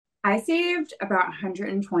I saved about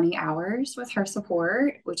 120 hours with her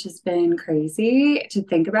support, which has been crazy to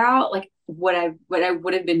think about, like what I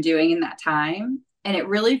would have been doing in that time. And it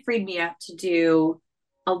really freed me up to do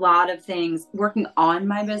a lot of things working on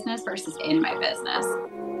my business versus in my business.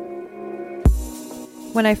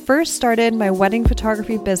 When I first started my wedding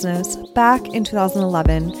photography business back in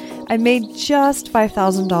 2011, I made just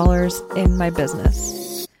 $5,000 in my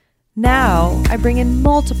business. Now, I bring in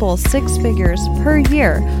multiple six figures per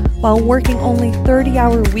year while working only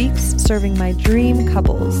 30-hour weeks serving my dream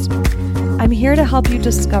couples. I'm here to help you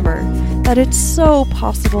discover that it's so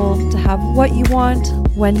possible to have what you want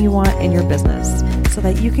when you want in your business so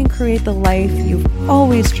that you can create the life you've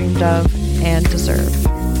always dreamed of and deserve.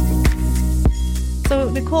 So,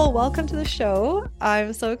 Nichole, welcome to the show.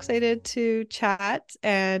 I'm so excited to chat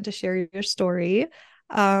and to share your story.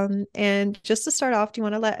 And just to start off, do you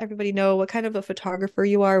want to let everybody know what kind of a photographer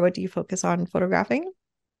you are? What do you focus on photographing?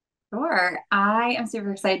 Sure. I am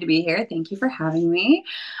super excited to be here. Thank you for having me.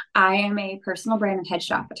 I am a personal brand and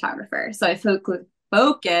headshot photographer. So I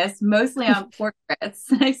focus mostly on portraits.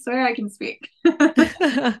 I swear I can speak.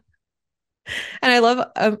 And I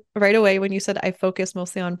love right away when you said I focus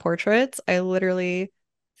mostly on portraits, I literally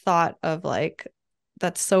thought of like,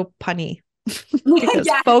 that's so punny because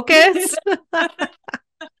Yes. focus.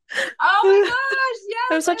 Oh my gosh.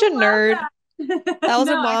 I'm Yes, such a I love nerd. that. That was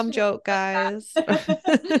a No, mom actually, joke, I guys. love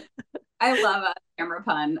that. I love a camera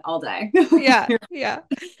pun all day. Yeah, yeah.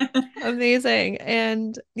 Amazing.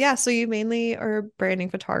 And yeah, so you mainly are a branding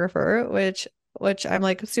photographer, which I'm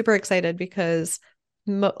like super excited because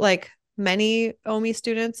like many OMI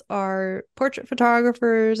students are portrait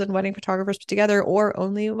photographers and wedding photographers put together or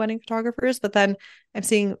only wedding photographers, but then I'm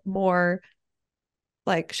seeing more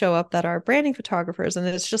like show up that are branding photographers and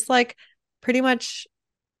it's just like pretty much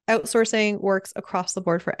outsourcing works across the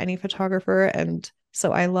board for any photographer. And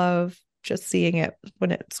so I love just seeing it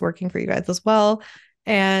when it's working for you guys as well.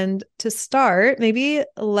 And to start, maybe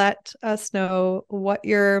let us know what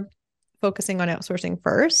you're focusing on outsourcing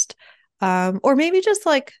first. Or maybe just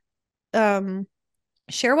like um,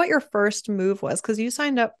 share what your first move was because you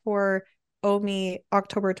signed up for OMI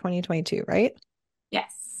October 2022, right?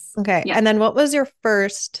 Yes. Okay. Yeah. And then what was your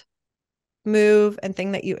first move and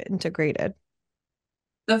thing that you integrated?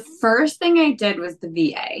 The first thing I did was the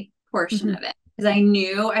VA portion Mm-hmm. of it because I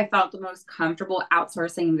knew I felt the most comfortable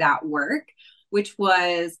outsourcing that work, which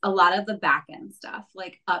was a lot of the back end stuff,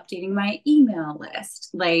 like updating my email list.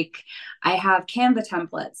 Like I have Canva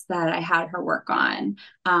templates that I had her work on,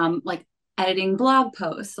 like editing blog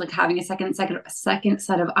posts, like having a second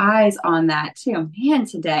set of eyes on that too. Man,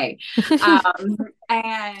 today. Um,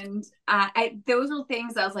 and those are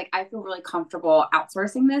things I was like, I feel really comfortable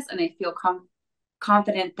outsourcing this, and I feel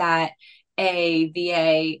confident that a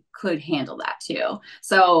VA could handle that too.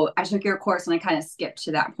 So I took your course and I kind of skipped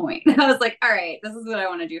to that point. I was like, all right, this is what I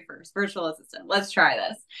want to do first. Virtual assistant. Let's try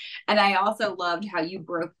this. And I also loved how you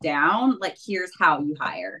broke down, like, here's how you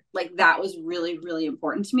hire. Like, that was really, really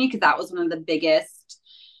important to me because that was one of the biggest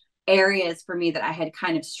areas for me that I had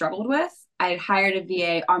kind of struggled with. I had hired a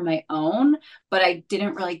VA on my own, but I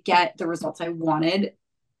didn't really get the results I wanted.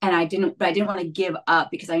 And I didn't want to give up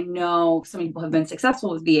because I know some people have been successful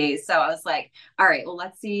with VAs. So I was like, all right, well,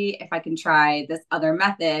 let's see if I can try this other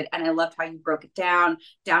method. And I loved how you broke it down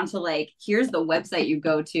to like, here's the website you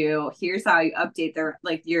go to, here's how you update their,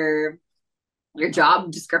 like your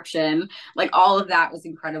job description, like all of that was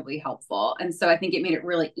incredibly helpful. And so I think it made it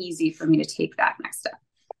really easy for me to take that next step.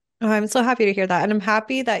 Oh, I'm so happy to hear that. And I'm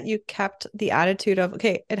happy that you kept the attitude of,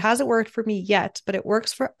 okay, it hasn't worked for me yet, but it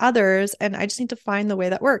works for others. And I just need to find the way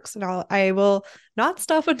that works. And I will not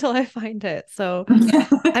stop until I find it. So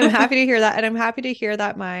I'm happy to hear that. And I'm happy to hear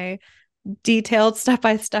that my detailed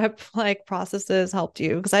step-by-step like processes helped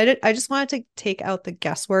you because I just wanted to take out the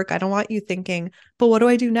guesswork. I don't want you thinking, but what do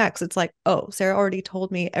I do next? It's like, oh, Sarah already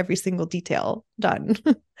told me every single detail. Done.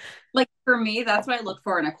 Like for me, that's what I look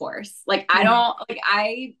for in a course. Like I Mhm. don't like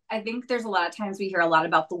I think there's a lot of times we hear a lot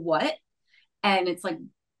about the what, and it's like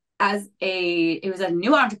it was a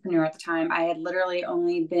new entrepreneur at the time. I had literally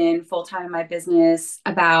only been full-time in my business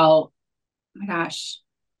about, oh my gosh,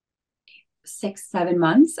 6, 7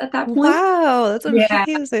 months at that point. Wow, that's Yeah.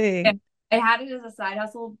 amazing. I had it as a side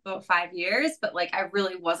hustle about 5 years, but like I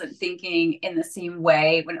really wasn't thinking in the same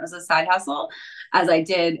way when it was a side hustle as I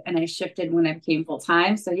did, and I shifted when I became full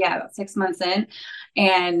time. So yeah, about 6 months in,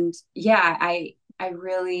 and yeah, I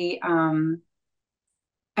really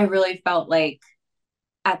felt like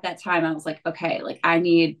at that time I was like, okay, like I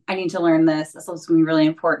need to learn this. This is gonna be really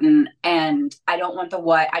important. And I don't want the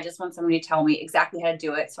what, I just want somebody to tell me exactly how to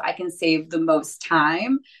do it so I can save the most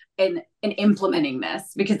time in implementing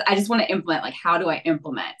this, because I just want to implement, like, how do I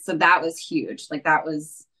implement? So that was huge. Like that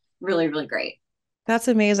was really, really great. That's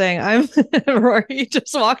amazing. I'm Rory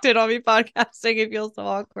just walked in on me podcasting. It feels so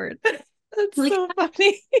awkward. That's Like so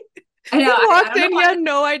funny. I know, You I walked don't know in, you why. had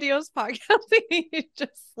no idea I was podcasting. You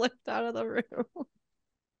just slipped out of the room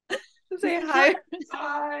to say hi.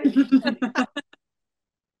 Hi.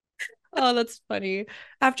 Oh, that's funny.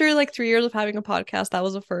 After like 3 years of having a podcast, that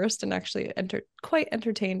was a first and actually quite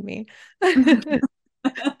entertained me.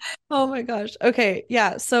 Oh my gosh. Okay.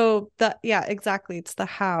 Yeah. So yeah, exactly. It's the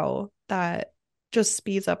how that just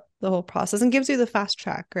speeds up the whole process and gives you the fast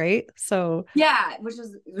track, right? So, Yeah, which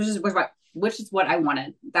is what I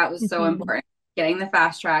wanted. That was so mhm. important. Getting the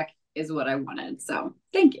fast track is what I wanted. So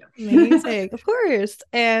thank you. Amazing. Of course.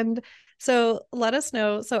 And so let us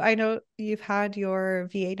know. So I know you've had your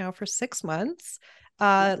VA now for 6 months.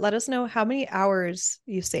 Let us know how many hours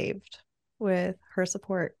you saved with her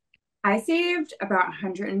support. I saved about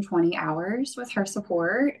 120 hours with her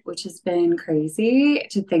support, which has been crazy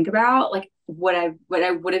to think about, like what I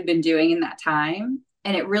would have been doing in that time.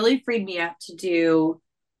 And it really freed me up to do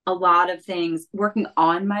a lot of things working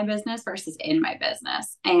on my business versus in my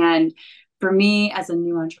business. And for me, as a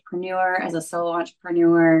new entrepreneur, as a solo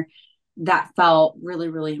entrepreneur, that felt really,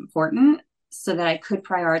 really important so that I could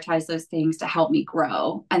prioritize those things to help me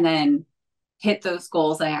grow and then hit those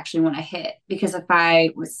goals I actually want to hit. Because if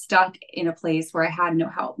I was stuck in a place where I had no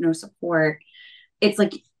help, no support, it's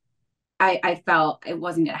like I felt it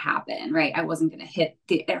wasn't going to happen, right? I wasn't going to hit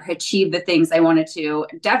the or achieve the things I wanted to,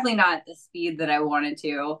 definitely not at the speed that I wanted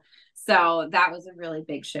to. So that was a really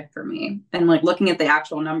big shift for me. And like looking at the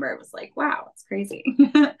actual number, it was like, wow, it's crazy.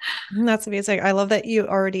 That's amazing. I love that you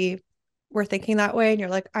already were thinking that way and you're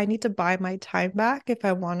like, I need to buy my time back if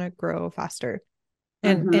I want to grow faster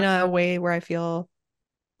and Mm-hmm. in a way where I feel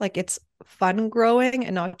like it's fun growing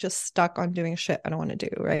and not just stuck on doing shit I don't want to do,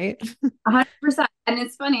 right? 100%. And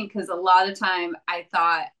it's funny because a lot of time I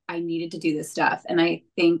thought I needed to do this stuff. And I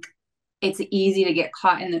think it's easy to get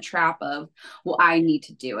caught in the trap of, well, I need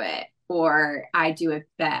to do it, or I do it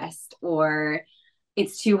best, or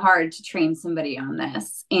it's too hard to train somebody on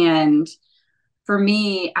this. And for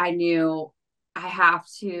me, I knew I have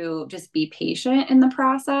to just be patient in the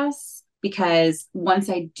process, because once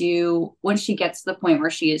she gets to the point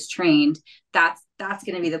where she is trained, that's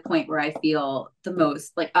going to be the point where I feel the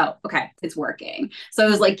most like, oh, okay, it's working. So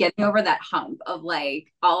it was like getting over that hump of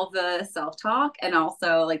like all the self-talk and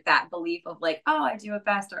also like that belief of like, oh, I do it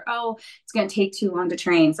best, or oh, it's going to take too long to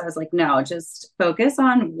train. So I was like, no, just focus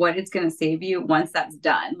on what it's going to save you once that's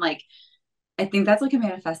done. Like I think that's like a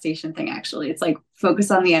manifestation thing, actually. It's like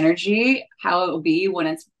focus on the energy, how it will be when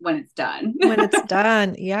it's done. When it's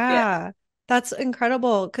done. Yeah. Yeah. That's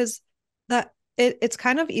incredible because it's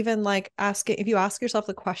kind of even like asking if you ask yourself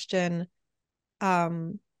the question,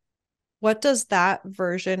 um, what does that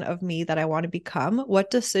version of me that I want to become, what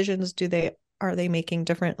decisions do they are they making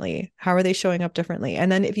differently? How are they showing up differently?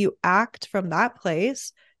 And then if you act from that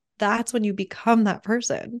place, that's when you become that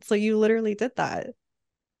person. So you literally did that.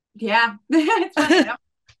 Yeah. It's funny.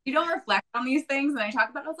 You don't reflect on these things. And I talk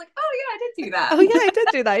about it, I was like, oh yeah, I did do Oh yeah, I that. did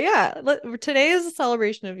do that. Yeah. Today is a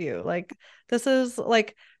celebration of you. Like this is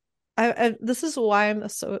like this is why I'm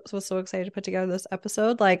so excited to put together this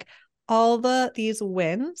episode. Like all these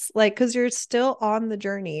wins, like because you're still on the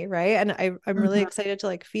journey, right? And I'm really Mhm. excited to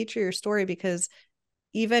like feature your story because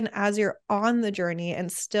even as you're on the journey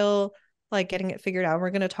and still like getting it figured out, we're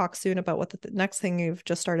going to talk soon about what the next thing you've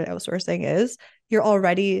just started outsourcing is. You're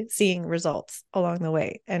already seeing results along the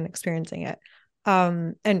way and experiencing it.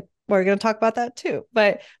 And we're going to talk about that too.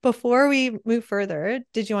 But before we move further,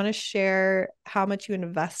 did you want to share how much you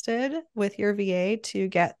invested with your VA to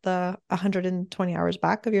get the 120 hours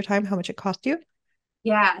back of your time, how much it cost you?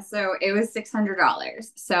 Yeah. So it was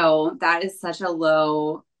 $600. So that is such a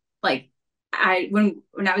low, like when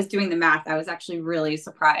I was doing the math, I was actually really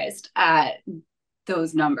surprised at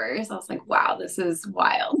those numbers. I was like, wow, this is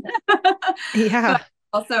wild. But Yeah.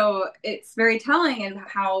 also it's very telling and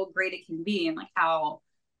how great it can be and like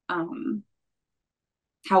um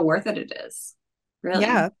how worth it is. Really.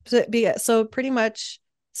 Yeah. So pretty much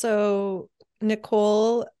so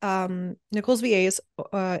Nichole's VA is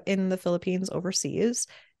in the Philippines overseas.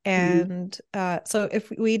 Mhm. And so if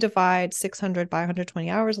we divide 600 by 120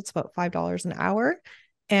 hours, it's about $5 an hour.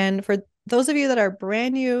 And for those of you that are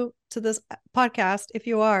brand new to this podcast, if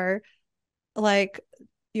you are like,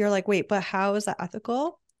 you're like, wait, but how is that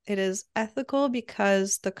ethical? it is ethical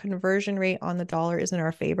because the conversion rate on the dollar is in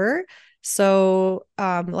our favor. So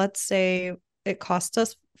let's say it costs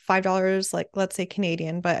us $5, like let's say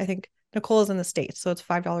Canadian, but I think Nichole is in the States, so it's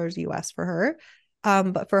 $5 US for her.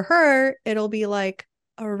 But for her, it'll be like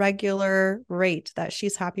a regular rate that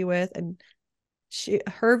she's happy with, and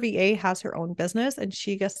her VA has her own business and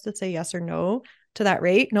she gets to say yes or no to that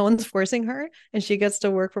rate. No one's forcing her, and she gets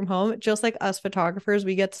to work from home. Just like us photographers,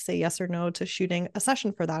 we get to say yes or no to shooting a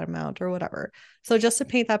session for that amount or whatever. So just to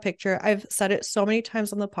paint that picture, I've said it so many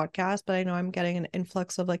times on the podcast, but I know I'm getting an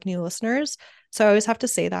influx of like new listeners. So I always have to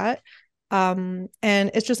say that. And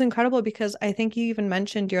it's just incredible because I think you even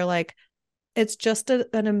mentioned you're like, it's just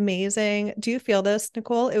an amazing, do you feel this,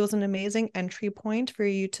 Nichole? It was an amazing entry point for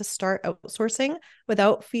you to start outsourcing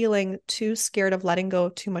without feeling too scared of letting go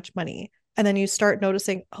too much money. And then you start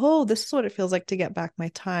noticing, oh, this is what it feels like to get back my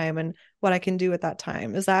time and what I can do with that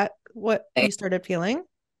time. Is that what you started feeling?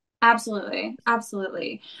 Absolutely.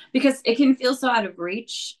 Absolutely. Because it can feel so out of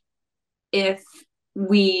reach if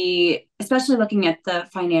we, especially looking at the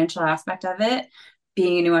financial aspect of it,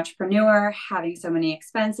 being a new entrepreneur, having so many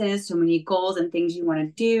expenses, so many goals and things you want to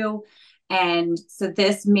do. And so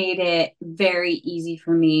this made it very easy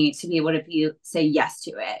for me to be able to say yes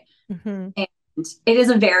to it. Mm-hmm. And it is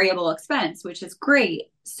a variable expense, which is great.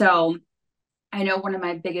 So I know one of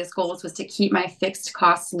my biggest goals was to keep my fixed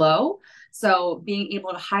costs low. So being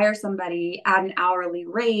able to hire somebody at an hourly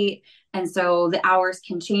rate. And so the hours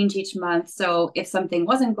can change each month. So if something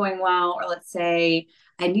wasn't going well, or let's say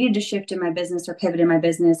I needed to shift in my business or pivot in my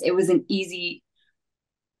business, it was an easy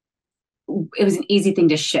thing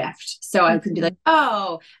to shift. So I could be Mm-hmm. like,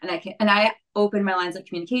 oh, and I opened my lines of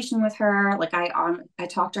communication with her. Like I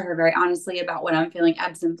talked to her very honestly about what I'm feeling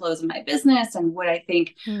ebbs and flows in my business and what I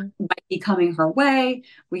think might be coming her way.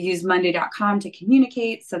 We use Monday.com to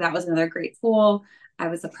communicate. So that was another great tool. I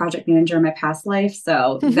was a project manager in my past life.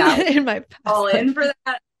 So that was In my past all in life. for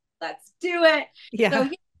that. Let's do it. So Yeah. yeah,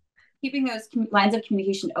 keeping those lines of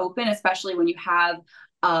communication open, especially when you have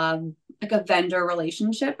like a vendor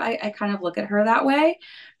relationship. I kind of look at her that way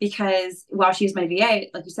because while she's my VA,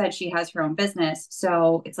 like you said, she has her own business.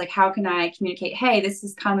 So it's like, how can I communicate? Hey, this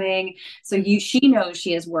is coming. So she knows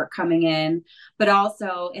she has work coming in, but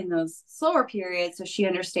also in those slower periods, so she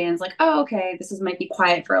understands like, oh, okay, might be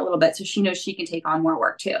quiet for a little bit. So she knows she can take on more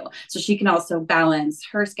work too. So she can also balance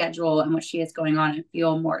her schedule and what she has going on and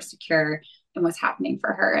feel more secure and what's happening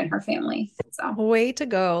for her and her family. So Way to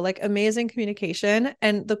go. Like amazing communication.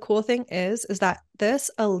 And the cool thing is that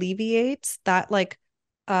this alleviates that like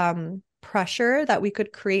pressure that we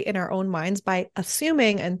could create in our own minds by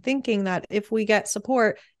assuming and thinking that if we get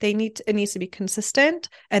support, it needs to be consistent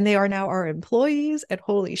and they are now our employees. And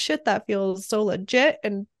holy shit, that feels so legit.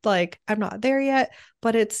 And like I'm not there yet,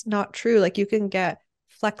 but it's not true. Like you can get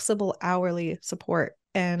flexible hourly support.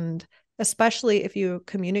 And especially if you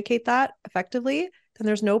communicate that effectively, then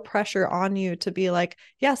there's no pressure on you to be like,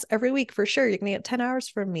 yes, every week for sure, you're going to get 10 hours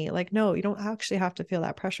from me. Like, no, you don't actually have to feel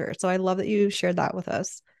that pressure. So I love that you shared that with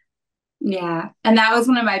us. yeah, and that was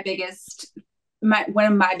one of my biggest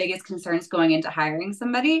concerns going into hiring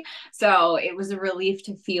somebody. So it was a relief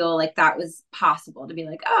to feel like that was possible to be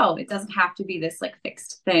like, oh, it doesn't have to be this like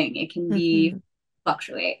fixed thing. It can be Mm-hmm.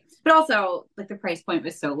 fluctuate. But also like the price point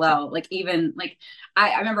was so low. Like even like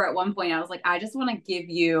I remember at one point I was like, I just want to give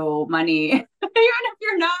you money, even if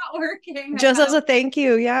you're not working. I Just kind as of a thank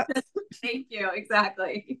you. Yeah. thank you.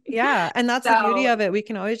 Exactly. Yeah. And that's the beauty So of it. We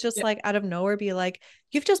can always just yeah, like out of nowhere be like,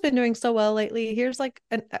 you've just been doing so well lately. Here's like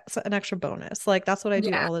an extra bonus. Like that's what I do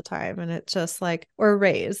yeah, all the time. And it's just like, or a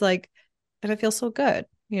raise, like, and it feels so good,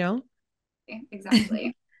 you know? exactly.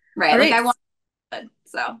 All Right. Like right. I want good.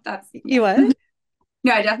 So that's You yeah. what?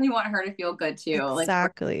 No, I definitely want her to feel good too. Like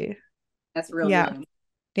Exactly. that's really, Yeah. really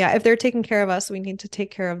Yeah. If they're taking care of us, we need to take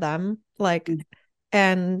care of them. Like, important.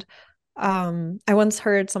 and I once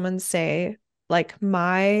heard someone say, like,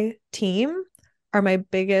 my team are my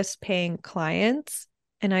biggest paying clients,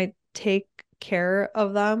 and I take care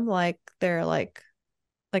of them like they're like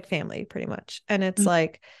family pretty much. And it's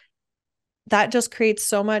like that just creates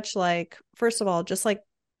so much like, first of all, just like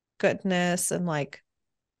goodness and like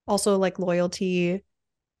also like loyalty.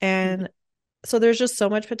 And so there's just so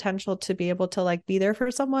much potential to be able to like be there for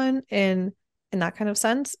someone in that kind of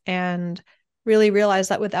sense and really realize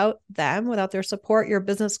that without them, without their support, your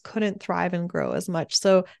business couldn't thrive and grow as much.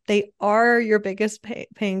 So they are your biggest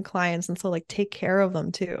paying clients, and so like take care of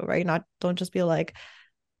them too, right? Not don't just be like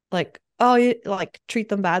oh you like treat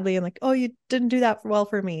them badly and like oh you didn't do that well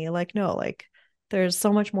for me. Like no, like there's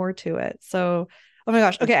so much more to it. So oh my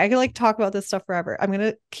gosh, okay, I could like talk about this stuff forever. I'm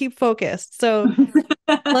gonna keep focused. So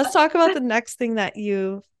let's talk about the next thing that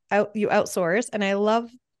you outsource. And I love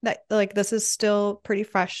that like this is still pretty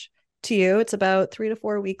fresh to you. It's about 3 to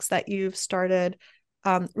 4 weeks that you've started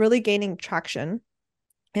really gaining traction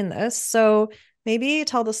in this. So maybe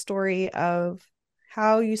tell the story of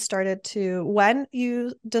how you started to when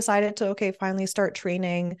you decided to okay, finally start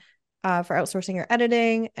training for outsourcing your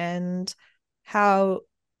editing and how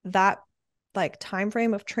that like time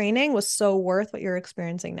frame of training was so worth what you're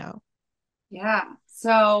experiencing now. Yeah.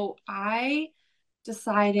 So I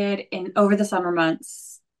decided in over the summer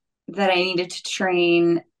months that I needed to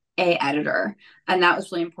train a editor, and that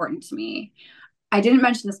was really important to me. I didn't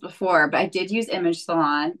mention this before, but I did use Image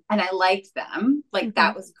Salon and I liked them. Like Mm-hmm.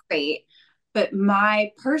 that was great. But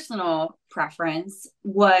my personal preference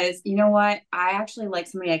was, you know what? I actually like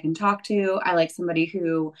somebody I can talk to. I like somebody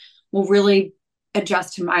who will really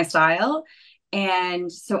adjust to my style.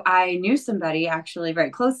 And so I knew somebody actually very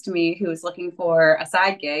close to me who was looking for a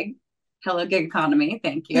side gig. Hello, gig economy.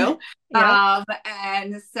 Thank you. Yeah.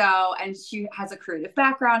 And she has a creative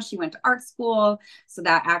background. She went to art school. So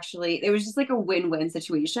that actually, it was just like a win-win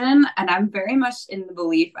situation. And I'm very much in the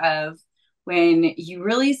belief of when you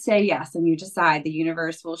really say yes and you decide, the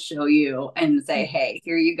universe will show you and say, hey,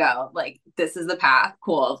 here you go. Like, this is the path.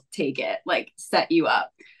 Cool. Take it. Like, set you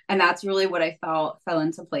up. And that's really what I fell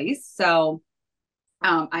into place. So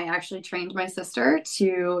I actually trained my sister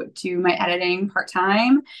to do my editing part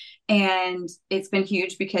time. And it's been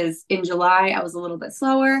huge because in July, I was a little bit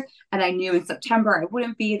slower. And I knew in September I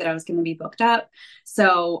wouldn't be, that I was going to be booked up.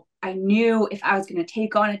 So I knew if I was going to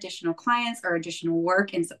take on additional clients or additional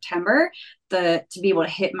work in September, to be able to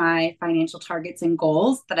hit my financial targets and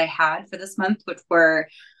goals that I had for this month, which were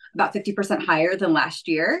about 50% higher than last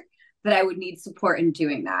year, that I would need support in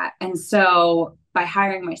doing that. And so by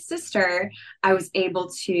hiring my sister, I was able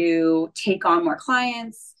to take on more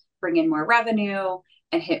clients, bring in more revenue,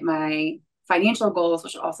 and hit my financial goals,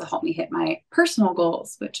 which will also help me hit my personal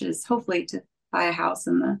goals, which is hopefully to buy a house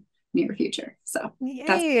in the near future. So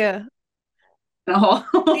that's Yay. the whole.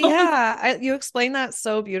 Yeah, you explained that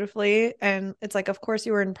so beautifully. And it's like, of course,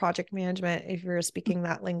 you were in project management if you're speaking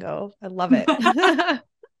that lingo. I love it.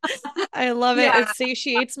 I love it. Yeah. It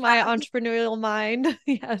satiates my entrepreneurial mind.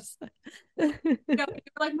 Yes. They were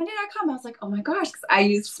like, when did I come? I was like, oh my gosh, because I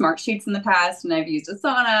used smart sheets in the past and I've used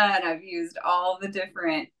Asana and I've used all the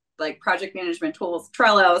different like project management tools,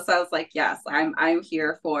 Trello. So I was like, yes, I'm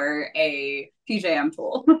here for a PJM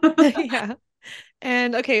tool. Yeah.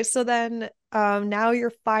 And okay, so then now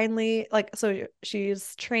you're finally like so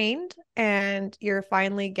she's trained and you're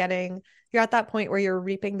at that point where you're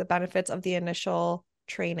reaping the benefits of the initial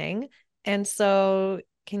training. And so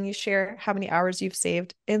can you share how many hours you've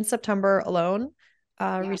saved in September alone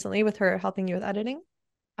Yeah, recently with her helping you with editing?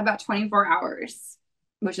 about 24 hours,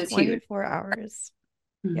 which is huge. 24 hours.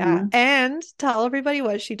 Yeah. Mm-hmm. And tell everybody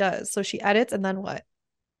what she does. So she edits and then what?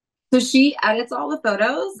 So she edits all the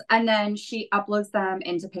photos and then she uploads them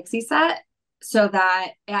into Pixie Set so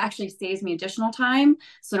that it actually saves me additional time.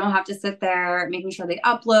 So I don't have to sit there making sure they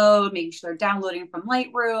upload, making sure they're downloading from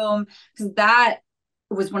Lightroom. Because that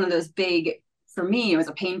was one of those big, for me, it was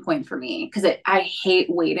a pain point for me because I hate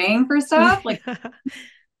waiting for stuff. Like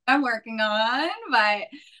I'm working on, but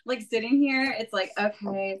like sitting here, it's like,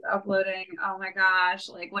 okay, it's uploading. Oh my gosh,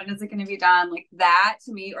 like when is it going to be done? Like that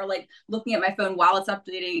to me, or like looking at my phone while it's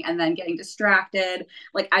updating and then getting distracted.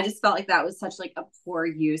 Like I just felt like that was such like a poor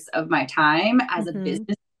use of my time as a Hmm.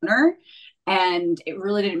 business owner. And it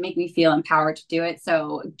really didn't make me feel empowered to do it.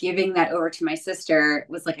 So giving that over to my sister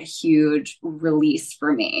was like a huge release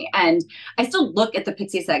for me. And I still look at the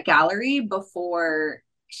Pixie Set gallery before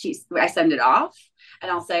I send it off and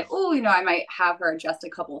I'll say, oh, I might have her adjust a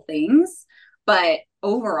couple things, but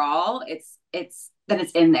overall, it's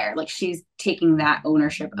in there. Like she's taking that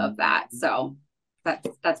ownership of that. So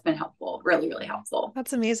that's been helpful, really, really helpful.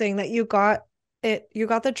 That's amazing that you got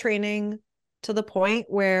the training to the point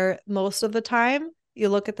where most of the time you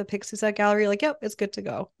look at the Pixie Set gallery, like, yep, it's good to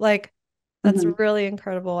go. Like, that's Mm-hmm. really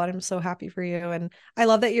incredible. And I'm so happy for you. And I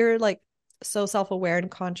love that you're like so self-aware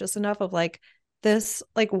and conscious enough of like this,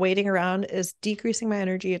 like waiting around is decreasing my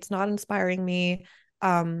energy. It's not inspiring me.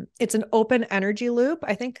 It's an open energy loop.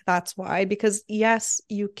 I think that's why, because yes,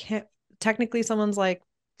 you can't technically someone's like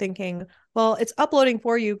thinking, well, it's uploading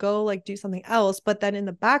for you, go like do something else. But then in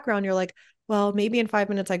the background, you're like, well, maybe in 5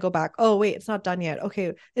 minutes I go back. Oh, wait, it's not done yet.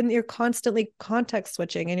 Okay. And you're constantly context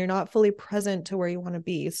switching and you're not fully present to where you want to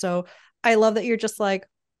be. So I love that you're just like,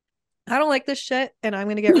 I don't like this shit and I'm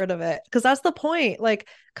going to get rid of it. Because that's the point. Like,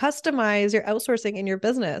 customize your outsourcing in your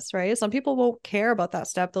business, right? Some people won't care about that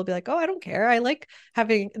step. They'll be like, oh, I don't care. I like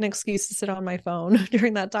having an excuse to sit on my phone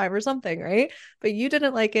during that time or something, right? But you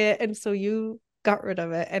didn't like it. And so you got rid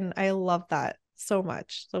of it. And I love that so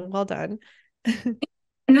much. So well done.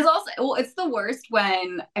 And it's also, well, it's the worst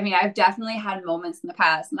when, I mean, I've definitely had moments in the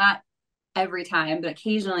past, not every time, but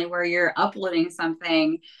occasionally where you're uploading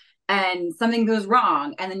something and something goes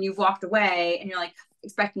wrong and then you've walked away and you're like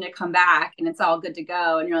expecting to come back and it's all good to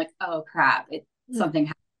go. And you're like, oh crap, something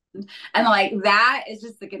happened. And like, that is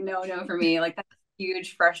just like a no for me. Like that's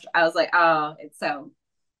huge frustration. I was like, oh, it's so,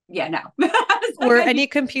 yeah, no. Were any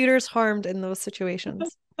computers harmed in those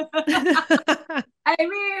situations? I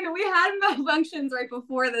mean, we had malfunctions right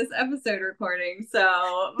before this episode recording, so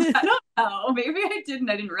I don't know. Maybe I didn't.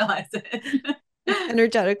 I didn't realize it.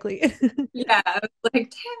 Energetically. Yeah, I was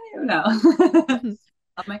like, damn, no.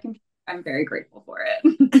 On my computer, I'm very grateful for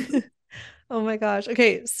it. Oh my gosh.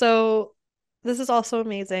 Okay, so this is also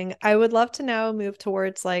amazing. I would love to now move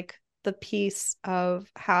towards like the piece of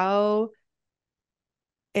how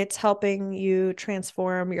it's helping you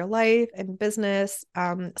transform your life and business.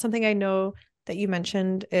 Something I know that you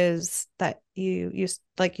mentioned is that you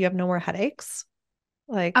have no more headaches.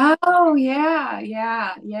 Like, Oh yeah.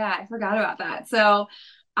 I forgot about that. So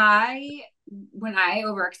I when I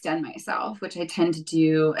overextend myself, which I tend to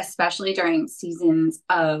do, especially during seasons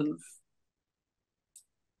of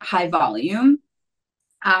high volume,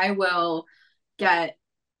 I will get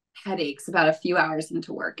headaches about a few hours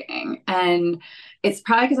into working. And it's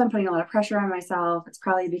probably because I'm putting a lot of pressure on myself. It's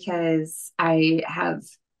probably because I have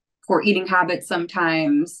poor eating habits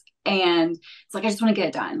sometimes. And it's like, I just want to get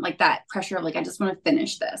it done. Like that pressure of like, I just want to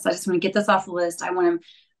finish this. I just want to get this off the list.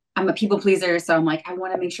 I'm a people pleaser. So I'm like, I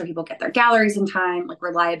want to make sure people get their galleries in time. Like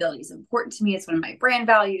reliability is important to me. It's one of my brand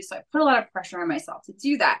values. So I put a lot of pressure on myself to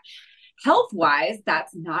do that. Health wise,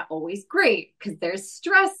 that's not always great because there's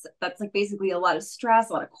stress. That's like basically a lot of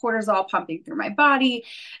stress, a lot of cortisol pumping through my body.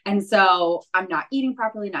 And so I'm not eating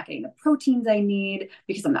properly, not getting the proteins I need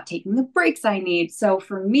because I'm not taking the breaks I need. So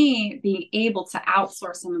for me, being able to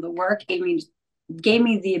outsource some of the work gave me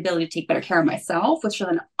the ability to take better care of myself, which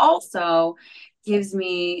then also gives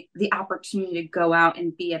me the opportunity to go out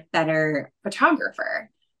and be a better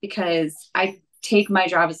photographer because I take my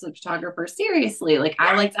job as a photographer seriously. Like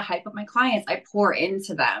I like to hype up my clients, I pour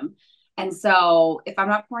into them. And so if I'm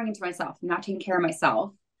not pouring into myself, I'm not taking care of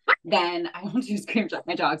myself, then I don't do screams like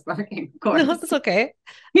my dog's barking, of no, course. that's okay.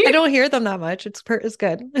 I don't hear them that much. It's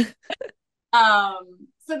good.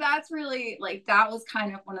 So that's really like that was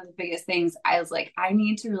kind of one of the biggest things. I was like, I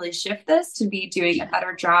need to really shift this to be doing a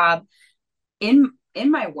better job in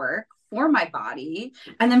my work for my body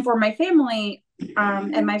and then for my family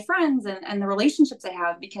and my friends and the relationships I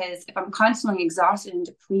have because if I'm constantly exhausted and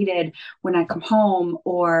depleted when I come home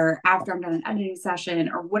or after I'm done an editing session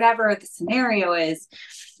or whatever the scenario is,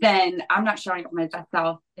 then I'm not showing up my best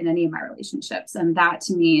self in any of my relationships. And that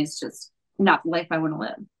to me is just not the life I want to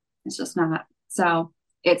live. It's just not. So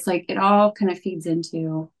it's like it all kind of feeds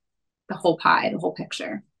into the whole pie, the whole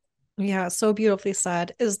picture. Yeah, so beautifully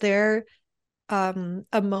said. Is there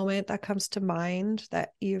a moment that comes to mind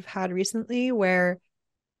that you've had recently where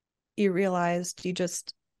you realized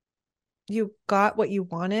you got what you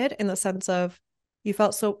wanted in the sense of you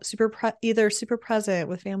felt so either super present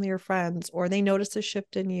with family or friends, or they noticed a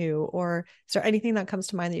shift in you, or is there anything that comes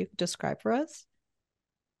to mind that you could describe for us?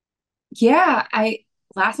 Yeah, I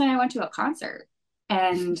last night I went to a concert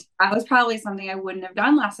and that was probably something I wouldn't have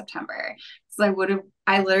done last September. So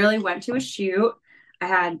I literally went to a shoot. I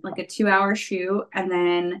had like a 2 hour shoot and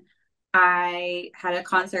then I had a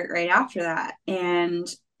concert right after that. And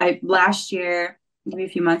last year, maybe a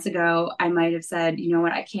few months ago, I might have said, you know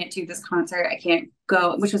what, I can't do this concert. I can't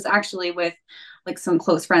go, which was actually with like some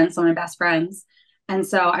close friends, some of my best friends. And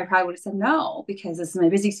so I probably would have said no because this is my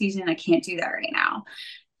busy season. I can't do that right now.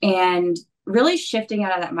 And really shifting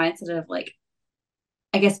out of that mindset of like,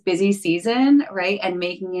 I guess, busy season, right? And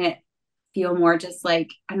making it feel more just like,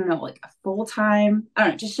 I don't know, like a full time, I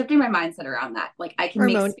don't know, just shifting my mindset around that. Like I can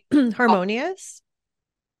make space. Harmonious.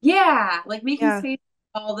 Yeah, like making Yeah. space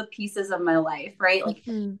for all the pieces of my life, right?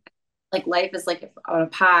 Mhm. Like life is like on a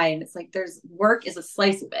pie and it's like there's work is a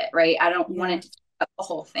slice of it, right? I don't want Yeah. it to take up the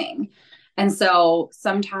whole thing. And so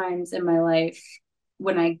sometimes in my life,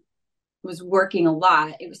 when I was working a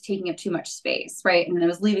lot, it was taking up too much space, right? And I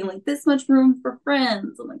was leaving like this much room for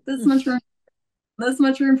friends and like this much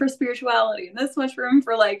room for spirituality, and this much room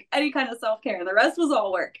for like any kind of self-care. The rest was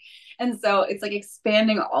all work. And so it's like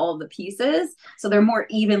expanding all of the pieces so they're more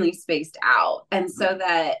evenly spaced out. And so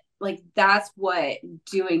that like that's what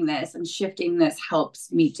doing this and shifting this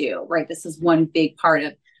helps me do, right? This is one big part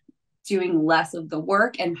of doing less of the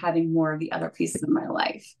work and having more of the other pieces of my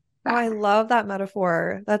life Oh, I back. love that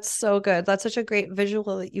metaphor. That's so good. That's such a great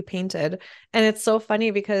visual that you painted. And it's so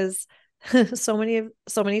funny because so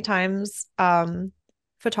many times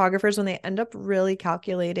photographers when they end up really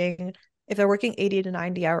calculating if they're working 80 to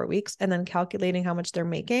 90-hour weeks and then calculating how much they're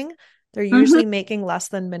making, they're Mm-hmm, usually making less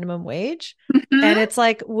than minimum wage. And mm-hmm, it's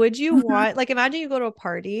like, would you mm-hmm. want, like, imagine you go to a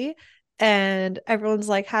party and everyone's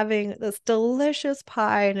like having this delicious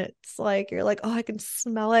pie and it's like you're like, oh, I can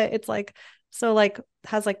smell it. It's like so like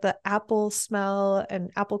has like the apple smell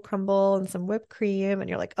and apple crumble and some whipped cream and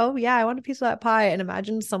you're like, oh yeah, I want a piece of that pie. And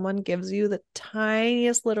imagine someone gives you the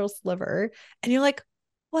tiniest little sliver and you're like,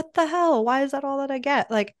 what the hell? Why is that all that I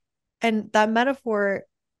get? Like, and that metaphor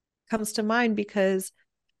comes to mind because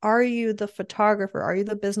are you the photographer? Are you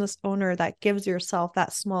the business owner that gives yourself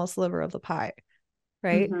that small sliver of the pie?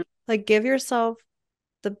 Right? Mm-hmm. Like give yourself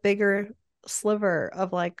the bigger sliver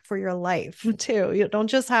of like for your life too. You don't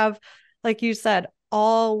just have, like you said,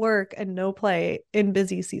 all work and no play in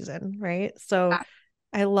busy season, right? So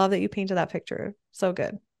I love that you painted that picture. So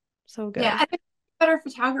good. So Yeah, good. I think I'm a better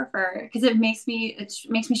photographer because it makes me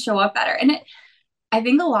show up better. And I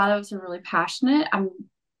think a lot of us are really passionate.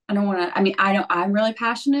 I don't want to, I mean, I know I'm really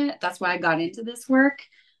passionate. That's why I got into this work.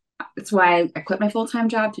 That's why I quit my full-time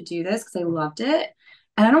job to do this because I loved it.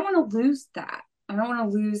 And I don't want to lose that. I don't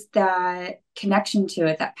want to lose that connection to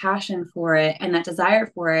it, that passion for it, and that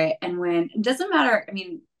desire for it. And when it doesn't matter, I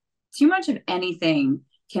mean, too much of anything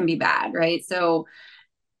can be bad, right? So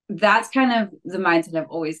that's kind of the mindset I've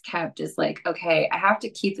always kept is like, okay, I have to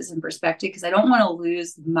keep this in perspective because I don't want to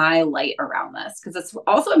lose my light around this because it's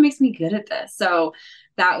also it makes me good at this. So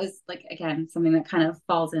that was like again something that kind of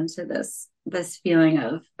falls into this feeling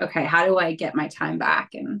of okay, how do I get my time back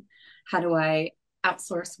and how do I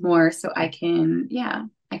outsource more so I can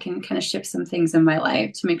I can kind of shift some things in my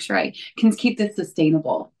life to make sure I can keep this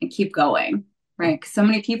sustainable and keep going, right? Because so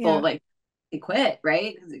many people Yeah. like they quit,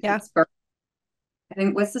 right? Because it Yeah. gets I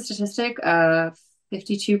think what's the statistic?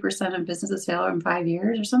 52% of businesses fail in 5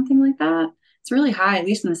 years or something like that. It's really high, at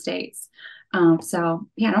least in the States. So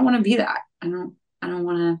yeah, I don't want to be that. I don't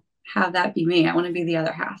want to have that be me. I want to be the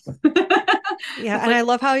other half. Yeah. It's And like, I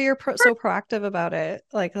love how you're so proactive about it.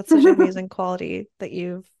 Like that's such an amazing quality that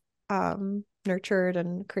you've nurtured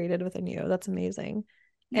and created within you. That's amazing.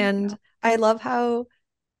 thank And you. I love how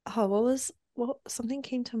what something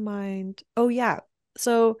came to mind. Oh yeah.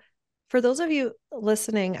 So for those of you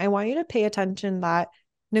listening, I want you to pay attention that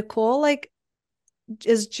Nichole like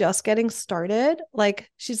is just getting started.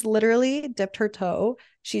 Like she's literally dipped her toe.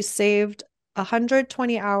 She's saved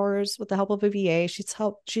 120 hours with the help of a VA.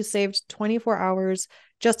 She's saved 24 hours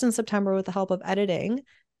just in September with the help of editing.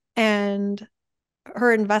 And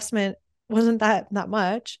her investment wasn't that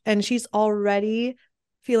much and she's already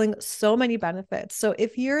feeling so many benefits. So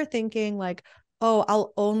if you're thinking like, oh,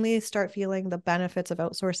 I'll only start feeling the benefits of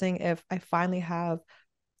outsourcing if I finally have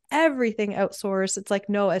everything outsourced, it's like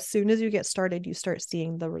no, as soon as you get started you start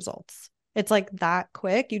seeing the results. It's like that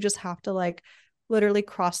quick. You just have to like literally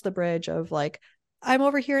cross the bridge of like, I'm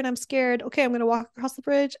over here and I'm scared, okay, I'm going to walk across the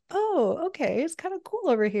bridge, oh okay, it's kind of cool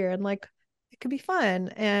over here and like it could be fun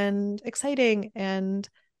and exciting. And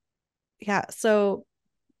yeah, so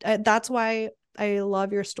that's why I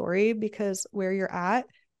love your story because where you're at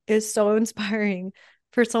is so inspiring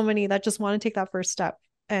for so many that just want to take that first step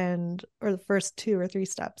and or the first two or three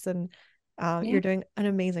steps. And Yeah. you're doing an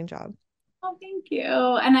amazing job. Oh, thank you.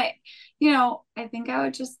 And I think I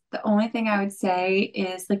would just, the only thing I would say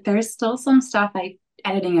is like, there's still some stuff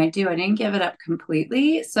editing I do. I didn't give it up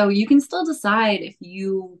completely. So you can still decide if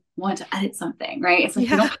you want to edit something, right? It's like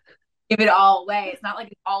you Yeah. don't give it all away. It's not like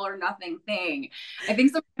an all or nothing thing. I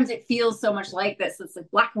think sometimes it feels so much like this. It's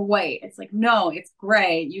like black or white. It's like, no, it's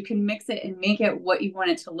gray. You can mix it and make it what you want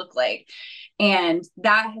it to look like. And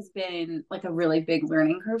that has been like a really big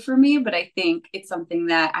learning curve for me. But I think it's something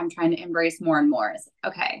that I'm trying to embrace more and more. It's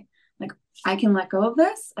like, okay, like I can let go of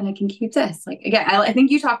this and I can keep this. Like, again, I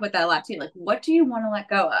think you talk about that a lot too. Like, what do you want to let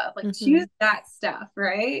go of? Like, choose Hmm. that stuff,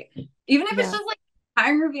 right? Even if it's Yeah. just like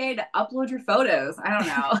hiring a VA to upload your photos. I don't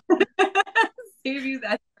know. Save you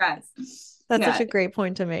that stress. That's such Yeah. a great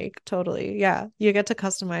point to make. Totally. Yeah. You get to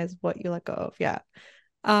customize what you let go of. Yeah.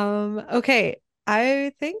 Okay.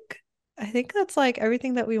 I think that's like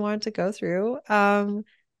everything that we wanted to go through.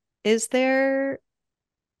 Is there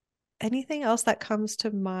anything else that comes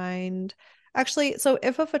to mind? Actually, so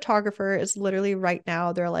if a photographer is literally right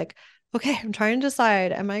now, they're like, okay, I'm trying to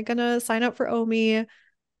decide, am I gonna sign up for OMI?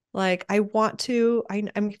 Like I want to,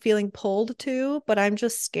 I'm feeling pulled to, but I'm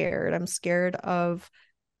just scared. I'm scared of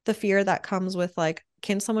the fear that comes with like,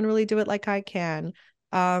 can someone really do it like I can?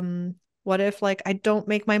 What if like I don't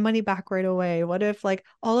make my money back right away? What if like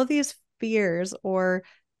all of these fears, or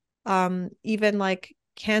even like,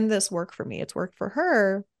 can this work for me? It's worked for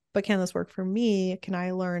her, but can this work for me? Can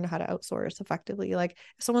I learn how to outsource effectively? Like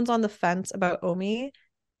if someone's on the fence about Omi,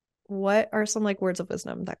 what are some like words of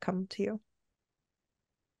wisdom that come to you?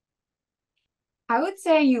 I would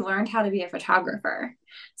say you learned how to be a photographer,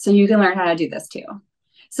 so you can learn how to do this too.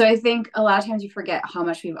 So I think a lot of times you forget how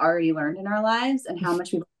much we've already learned in our lives and how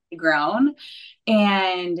much we've already grown.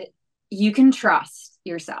 And you can trust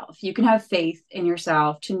yourself. You can have faith in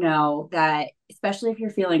yourself to know that, especially if you're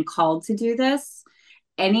feeling called to do this,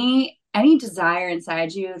 any desire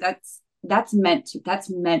inside you, that's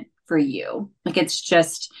meant for you. Like it's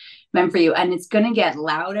just meant for you. And it's gonna get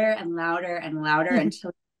louder and louder and louder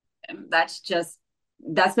until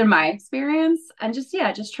that's been my experience. And just,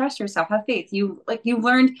 yeah, just trust yourself, have faith. You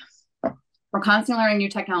learned, we're constantly learning new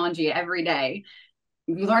technology every day.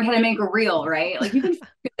 You learned how to make a reel, right? Like you can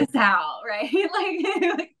figure this out, right?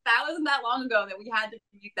 Like that wasn't that long ago that we had to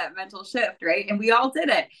make that mental shift, right? And we all did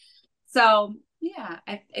it. So yeah,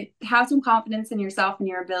 I have some confidence in yourself and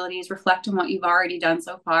your abilities, reflect on what you've already done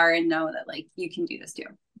so far, and know that like you can do this too.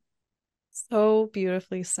 So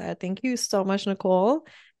beautifully said. Thank you so much, Nichole.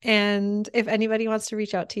 And if anybody wants to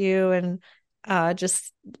reach out to you and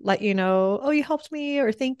just let you know, oh, you helped me,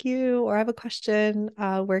 or thank you, or I have a question,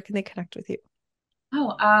 where can they connect with you?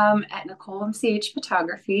 Oh, at Nichole MCH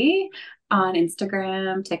Photography on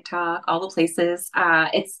Instagram, TikTok, all the places.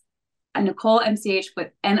 It's a Nichole MCH with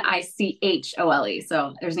Nichole.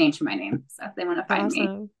 So there's an H in my name. So if they want to find me,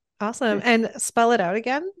 Awesome. Awesome. And spell it out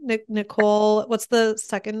again. Nichole, what's the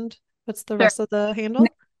sure. rest of the handle?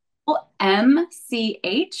 Nichole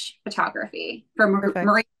MCH Photography for Perfect.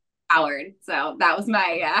 Marie Howard. So that was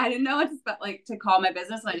my, yeah, I didn't know what to like to call my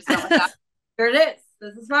business, and I just went with that. Here it is.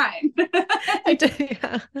 This is fine. You did,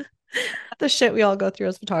 yeah. The shit we all go through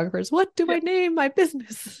as photographers. What do I name my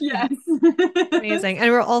business? Yes. Amazing.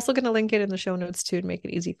 And we're also going to link it in the show notes too to make it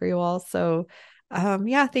easy for you all. So,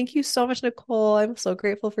 yeah, thank you so much, Nichole. I'm so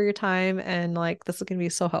grateful for your time. And like, this is going to be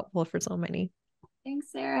so helpful for so many.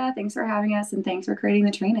 Thanks, Sarah. Thanks for having us, and thanks for creating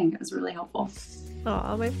the training. It was really helpful.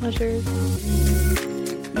 Oh, my pleasure.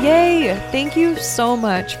 Yay! Thank you so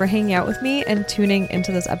much for hanging out with me and tuning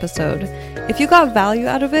into this episode. If you got value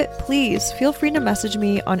out of it, please feel free to message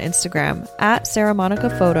me on Instagram at Sarah Monica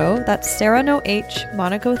Photo. That's Sarah no H,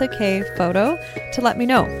 Monica with a K photo, to let me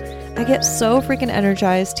know. I get so freaking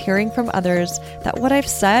energized hearing from others that what I've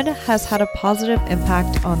said has had a positive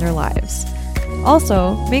impact on their lives.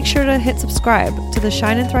 Also, make sure to hit subscribe to the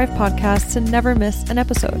Shine and Thrive podcast to never miss an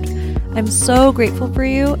episode. I'm so grateful for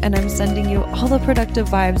you, and I'm sending you all the productive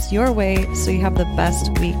vibes your way so you have the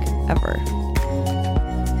best week ever.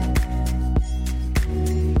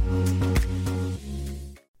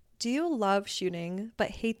 Do you love shooting but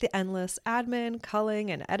hate the endless admin, culling,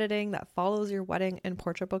 and editing that follows your wedding and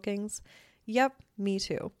portrait bookings? Yep, me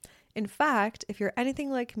too. In fact, if you're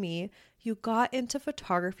anything like me, you got into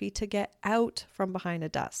photography to get out from behind a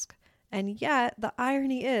desk. And yet, the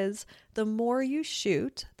irony is, the more you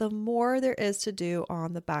shoot, the more there is to do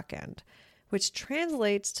on the back end, which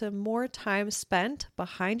translates to more time spent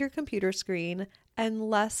behind your computer screen and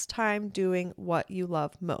less time doing what you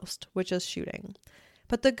love most, which is shooting.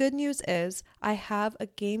 But the good news is I have a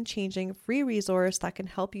game-changing free resource that can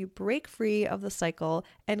help you break free of the cycle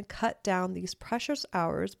and cut down these precious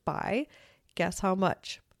hours by, guess how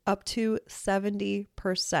much? Up to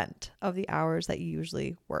 70% of the hours that you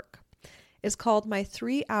usually work. It's called my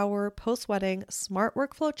 3-hour post-wedding smart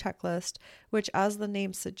workflow checklist, which, as the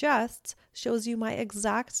name suggests, shows you my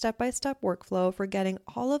exact step-by-step workflow for getting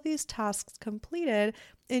all of these tasks completed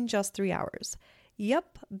in just 3 hours.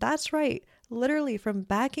 Yep, that's right. Literally from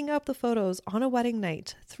backing up the photos on a wedding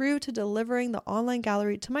night through to delivering the online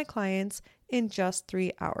gallery to my clients in just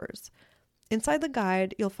 3 hours. Inside the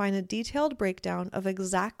guide, you'll find a detailed breakdown of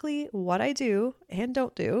exactly what I do and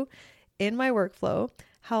don't do in my workflow,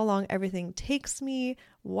 how long everything takes me,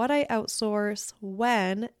 what I outsource,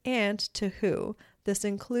 when, and to who. This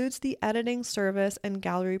includes the editing service and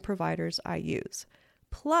gallery providers I use.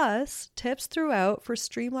 Plus, tips throughout for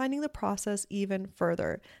streamlining the process even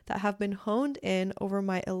further that have been honed in over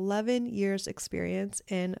my 11 years experience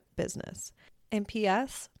in business. And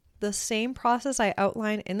P.S., the same process I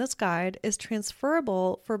outline in this guide is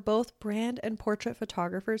transferable for both brand and portrait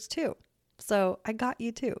photographers too. So I got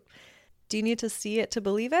you too. Do you need to see it to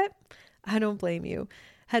believe it? I don't blame you.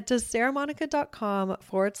 Head to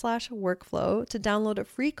sarahmonica.com/workflow to download a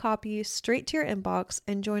free copy straight to your inbox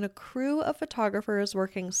and join a crew of photographers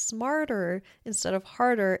working smarter instead of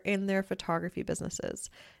harder in their photography businesses.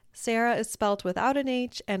 Sarah is spelled without an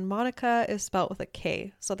H and Monica is spelled with a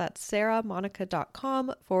K. So that's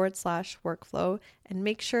sarahmonica.com/workflow, and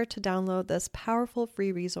make sure to download this powerful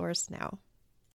free resource now.